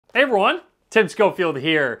Hey everyone, Tim Schofield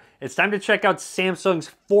here. It's time to check out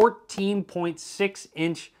Samsung's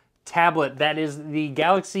 14.6-inch tablet. That is the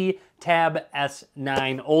Galaxy Tab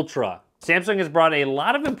S9 Ultra. Samsung has brought a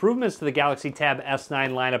lot of improvements to the Galaxy Tab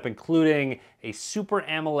S9 lineup, including a Super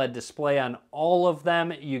AMOLED display on all of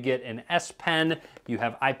them. You get an S Pen. You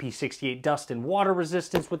have IP68 dust and water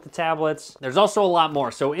resistance with the tablets. There's also a lot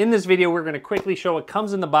more. So in this video, we're going to quickly show what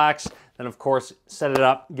comes in the box, then of course set it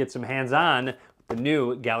up, get some hands-on the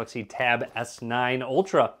new Galaxy Tab S9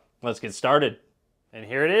 Ultra. Let's get started. And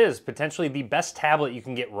here it is, potentially the best tablet you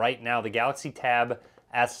can get right now, the Galaxy Tab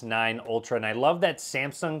S9 Ultra. And I love that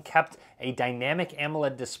Samsung kept a dynamic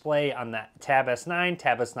AMOLED display on the Tab S9,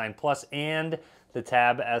 Tab S9 Plus, and the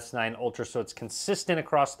Tab S9 Ultra, so it's consistent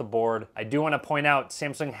across the board. I do want to point out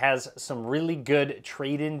Samsung has some really good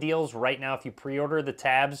trade-in deals right now if you pre-order the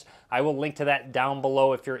tabs. I will link to that down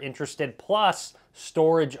below if you're interested, plus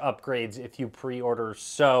storage upgrades if you pre-order.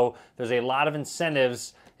 So there's a lot of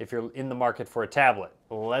incentives if you're in the market for a tablet.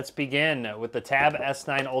 Let's begin with the Tab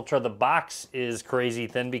S9 Ultra. The box is crazy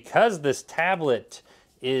thin because this tablet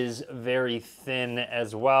is very thin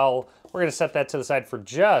as well. We're gonna set that to the side for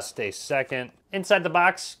just a second. Inside the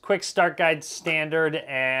box, quick start guide standard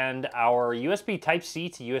and our USB Type-C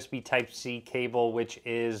to USB Type-C cable, which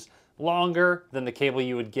is longer than the cable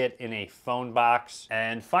you would get in a phone box.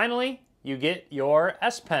 And finally, you get your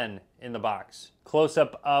S Pen in the box.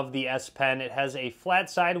 Close-up of the S Pen, it has a flat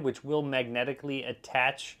side which will magnetically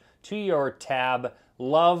attach to your tab.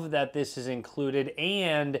 Love that this is included,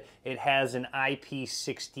 and it has an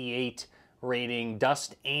IP68 rating,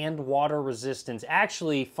 dust and water resistance.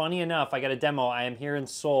 Actually, funny enough, I got a demo. I am here in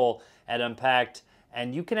Seoul at Unpacked,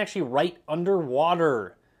 and you can actually write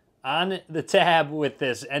underwater on the tab with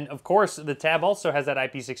this. And of course, the tab also has that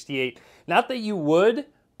IP68. Not that you would,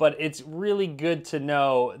 but it's really good to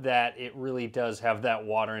know that it really does have that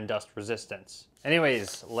water and dust resistance.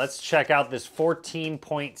 Anyways, let's check out this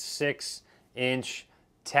 14.6-inch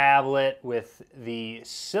tablet with the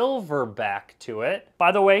silver back to it.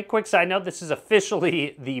 By the way, quick side note, this is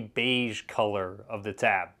officially the beige color of the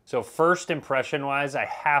tab. So first impression wise, I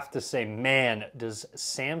have to say, man, does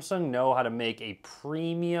Samsung know how to make a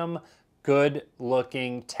premium, good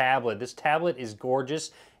looking tablet. This tablet is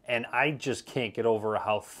gorgeous, and I just can't get over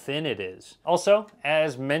how thin it is. Also,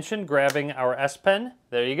 as mentioned, grabbing our S Pen,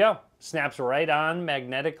 there you go. Snaps right on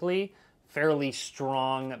magnetically, fairly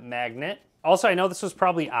strong magnet. Also, I know this was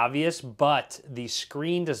probably obvious, but the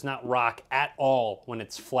screen does not rock at all when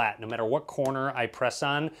it's flat, no matter what corner I press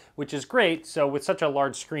on, which is great. So with such a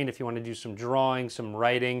large screen, if you want to do some drawing, some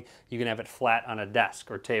writing, you can have it flat on a desk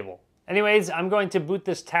or table. Anyways, I'm going to boot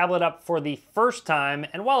this tablet up for the first time,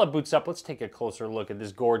 and while it boots up, let's take a closer look at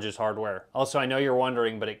this gorgeous hardware. Also, I know you're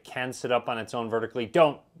wondering, but it can sit up on its own vertically.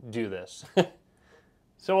 Don't do this.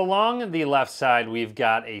 So along the left side, we've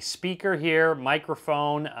got a speaker here,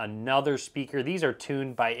 microphone, another speaker. These are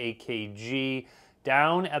tuned by AKG.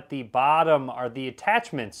 Down at the bottom are the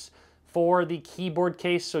attachments for the keyboard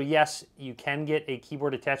case. So yes, you can get a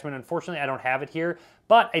keyboard attachment. Unfortunately, I don't have it here,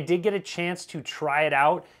 but I did get a chance to try it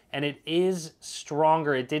out, and it is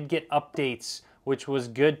stronger. It did get updates, which was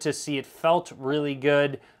good to see. It felt really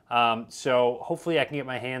good. So hopefully I can get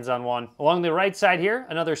my hands on one. Along the right side here,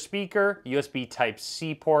 another speaker, USB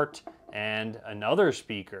Type-C port, and another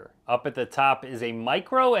speaker. Up at the top is a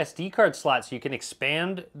micro SD card slot, so you can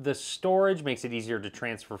expand the storage, makes it easier to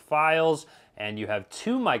transfer files, and you have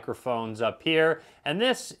two microphones up here. And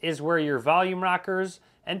this is where your volume rockers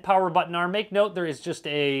and power button are. Make note, there is just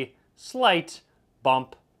a slight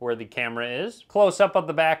bump where the camera is. Close up of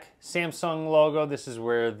the back, Samsung logo. This is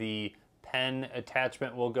where the pen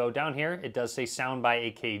attachment will go down here. It does say sound by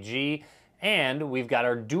AKG, and we've got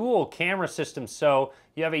our dual camera system. So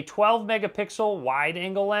you have a 12 megapixel wide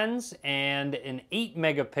angle lens and an 8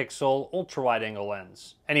 megapixel ultra wide angle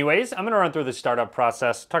lens. Anyways, I'm gonna run through the startup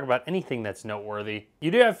process, talk about anything that's noteworthy.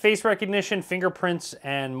 You do have face recognition, fingerprints,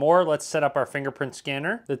 and more. Let's set up our fingerprint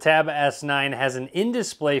scanner. The Tab S9 has an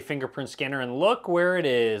in-display fingerprint scanner, and look where it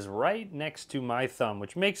is, right next to my thumb,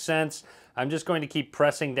 which makes sense. I'm just going to keep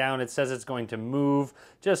pressing down. It says it's going to move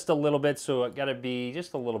just a little bit, so it gotta be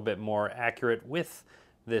just a little bit more accurate with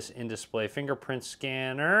this in-display fingerprint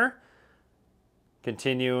scanner.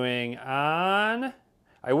 Continuing on.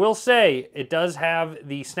 I will say, it does have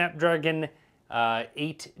the Snapdragon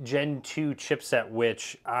 8 Gen 2 chipset,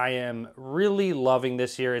 which I am really loving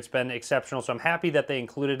this year. It's been exceptional, so I'm happy that they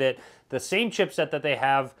included it. The same chipset that they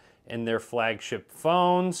have in their flagship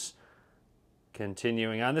phones.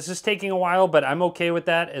 Continuing on. This is taking a while, but I'm okay with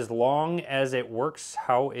that as long as it works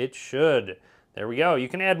how it should. There we go. You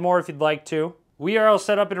can add more if you'd like to. We are all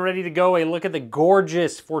set up and ready to go. A look at the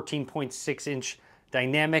gorgeous 14.6-inch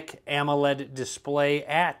dynamic AMOLED display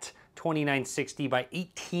at 2960 by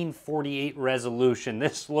 1848 resolution.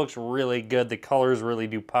 This looks really good. The colors really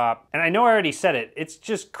do pop. And I know I already said it, it's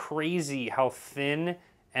just crazy how thin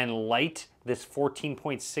and light this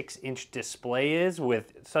 14.6-inch display is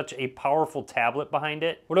with such a powerful tablet behind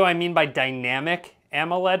it. What do I mean by dynamic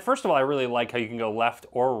AMOLED? First of all, I really like how you can go left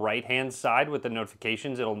or right-hand side with the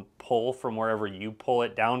notifications. It'll pull from wherever you pull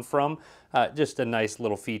it down from. Just a nice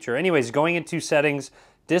little feature. Anyways, going into settings,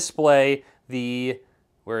 display,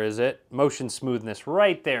 where is it? Motion smoothness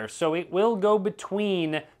right there. So it will go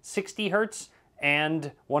between 60 hertz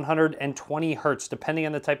and 120 hertz, depending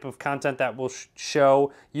on the type of content that will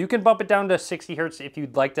show. You can bump it down to 60 hertz if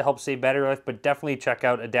you'd like to help save battery life, but definitely check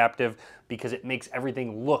out adaptive because it makes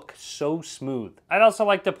everything look so smooth. I'd also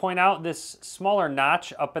like to point out this smaller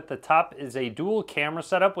notch up at the top is a dual camera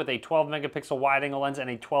setup with a 12 megapixel wide angle lens and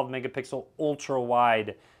a 12 megapixel ultra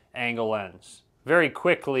wide angle lens. Very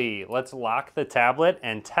quickly, let's lock the tablet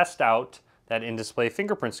and test out that in-display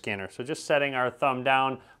fingerprint scanner. So just setting our thumb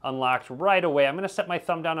down, unlocked right away. I'm gonna set my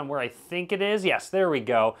thumb down on where I think it is. Yes, there we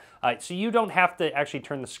go. So you don't have to actually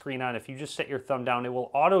turn the screen on. If you just set your thumb down, it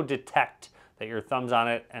will auto-detect that your thumb's on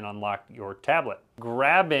it and unlock your tablet.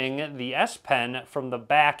 Grabbing the S Pen from the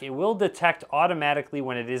back, it will detect automatically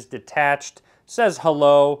when it is detached. Says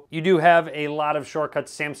hello. You do have a lot of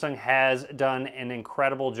shortcuts. Samsung has done an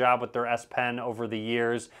incredible job with their S Pen over the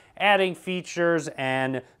years, adding features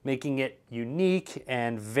and making it unique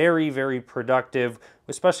and very, very productive,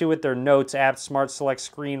 especially with their Notes app, Smart Select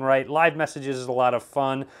Screen Write. Live messages is a lot of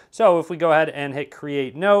fun. So if we go ahead and hit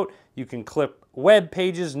Create Note, you can clip web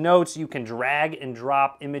pages, notes, you can drag and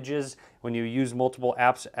drop images when you use multiple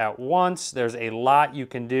apps at once. There's a lot you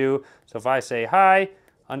can do. So if I say hi,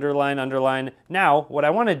 underline, underline. Now, what I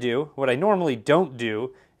want to do, what I normally don't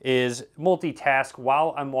do, is multitask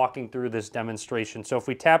while I'm walking through this demonstration. So if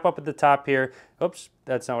we tap up at the top here, oops,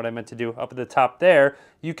 that's not what I meant to do, up at the top there,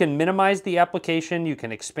 you can minimize the application, you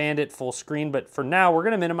can expand it full screen, but for now, we're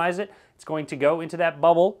gonna minimize it. It's going to go into that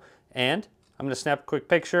bubble, and I'm gonna snap a quick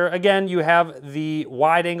picture. Again, you have the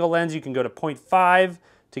wide angle lens. You can go to 0.5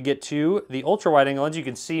 to get to the ultra wide angle lens. You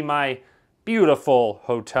can see my beautiful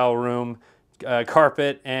hotel room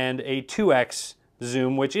carpet and a 2x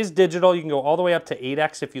zoom, which is digital. You can go all the way up to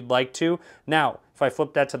 8x if you'd like to. Now, if I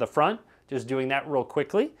flip that to the front, just doing that real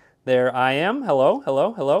quickly, there I am. Hello,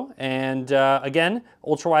 hello, hello. And again,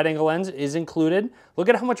 ultra wide angle lens is included. Look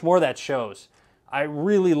at how much more that shows. I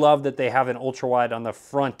really love that they have an ultra wide on the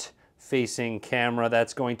front facing camera.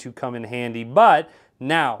 That's going to come in handy. But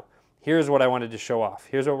now, here's what I wanted to show off.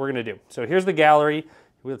 Here's what we're gonna do. So here's the gallery.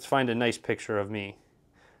 Let's find a nice picture of me.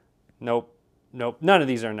 Nope. Nope, none of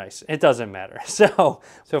these are nice. It doesn't matter. So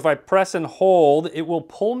if I press and hold, it will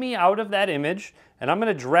pull me out of that image, and I'm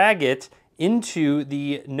gonna drag it into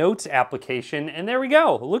the Notes application, and there we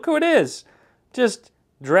go. Look who it is. Just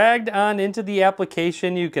dragged on into the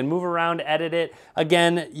application. You can move around, edit it.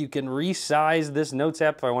 Again, you can resize this Notes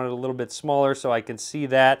app if I want it a little bit smaller so I can see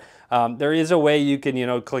that. There is a way you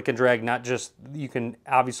can, click and drag, not just, you can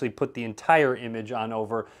obviously put the entire image on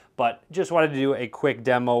over, but just wanted to do a quick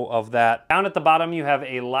demo of that. Down at the bottom, you have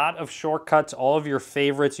a lot of shortcuts, all of your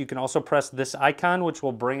favorites. You can also press this icon, which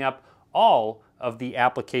will bring up all of the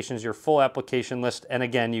applications, your full application list. And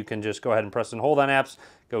again, you can just go ahead and press and hold on apps,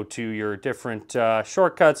 go to your different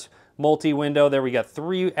shortcuts, multi-window. There we got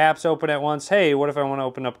 3 apps open at once. Hey, what if I want to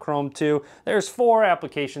open up Chrome too? There's 4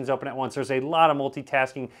 applications open at once. There's a lot of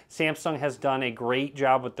multitasking. Samsung has done a great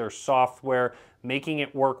job with their software, making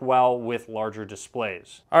it work well with larger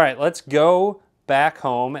displays. All right, let's go back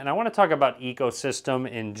home, and I want to talk about ecosystem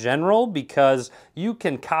in general because you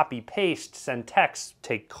can copy, paste, send texts,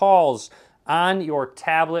 take calls on your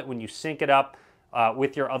tablet when you sync it up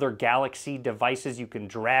with your other Galaxy devices. You can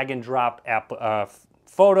drag and drop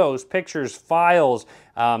photos, pictures, files.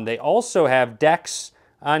 They also have decks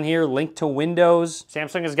on here linked to Windows.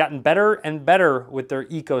 Samsung has gotten better and better with their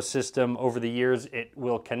ecosystem over the years. It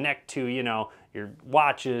will connect to, your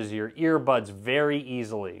watches, your earbuds very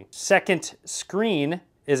easily. Second screen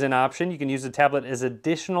is an option. You can use the tablet as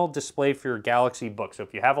additional display for your Galaxy Book. So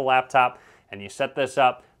if you have a laptop and you set this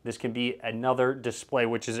up, this can be another display,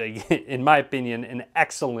 which is, in my opinion, an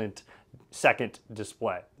excellent second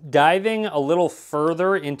display. Diving a little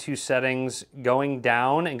further into settings, going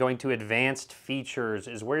down and going to advanced features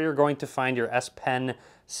is where you're going to find your S Pen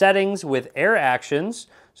settings with air actions.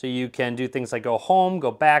 So you can do things like go home, go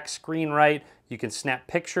back, screen write. You can snap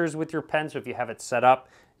pictures with your pen. So if you have it set up,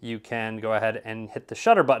 you can go ahead and hit the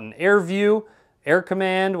shutter button. Air view, Air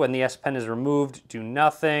command, when the S Pen is removed, do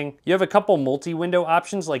nothing. You have a couple multi-window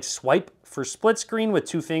options like swipe for split screen with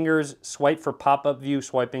 2 fingers, swipe for pop-up view,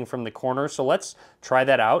 swiping from the corner. So let's try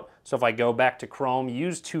that out. So if I go back to Chrome,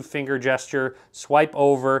 use 2-finger gesture, swipe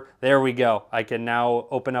over, there we go. I can now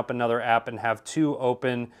open up another app and have 2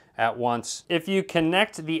 open at once. If you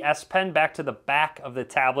connect the S Pen back to the back of the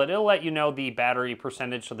tablet, it'll let you know the battery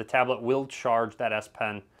percentage, so the tablet will charge that S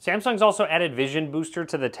Pen. Samsung's also added Vision Booster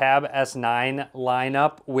to the Tab S9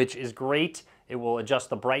 lineup, which is great. It will adjust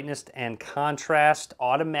the brightness and contrast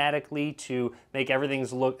automatically to make everything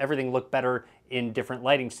look better in different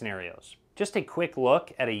lighting scenarios. Just a quick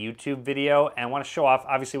look at a YouTube video, and I want to show off,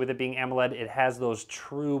 obviously with it being AMOLED, it has those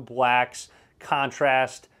true blacks,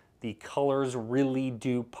 contrast, the colors really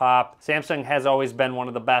do pop. Samsung has always been one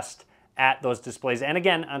of the best at those displays. And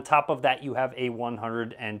again, on top of that, you have a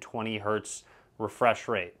 120 hertz refresh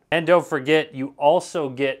rate. And don't forget, you also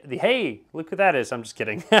get the, hey, look what that is, I'm just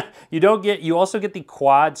kidding. You also get the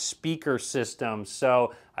quad speaker system.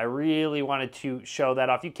 So I really wanted to show that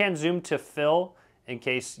off. You can zoom to fill in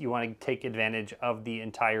case you want to take advantage of the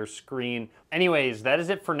entire screen. Anyways, that is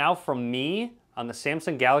it for now from me on the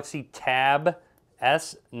Samsung Galaxy Tab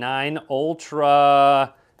S9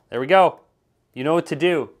 Ultra. There we go. You know what to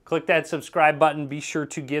do. Click that subscribe button. Be sure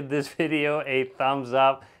to give this video a thumbs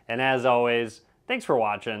up. And as always, thanks for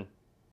watching.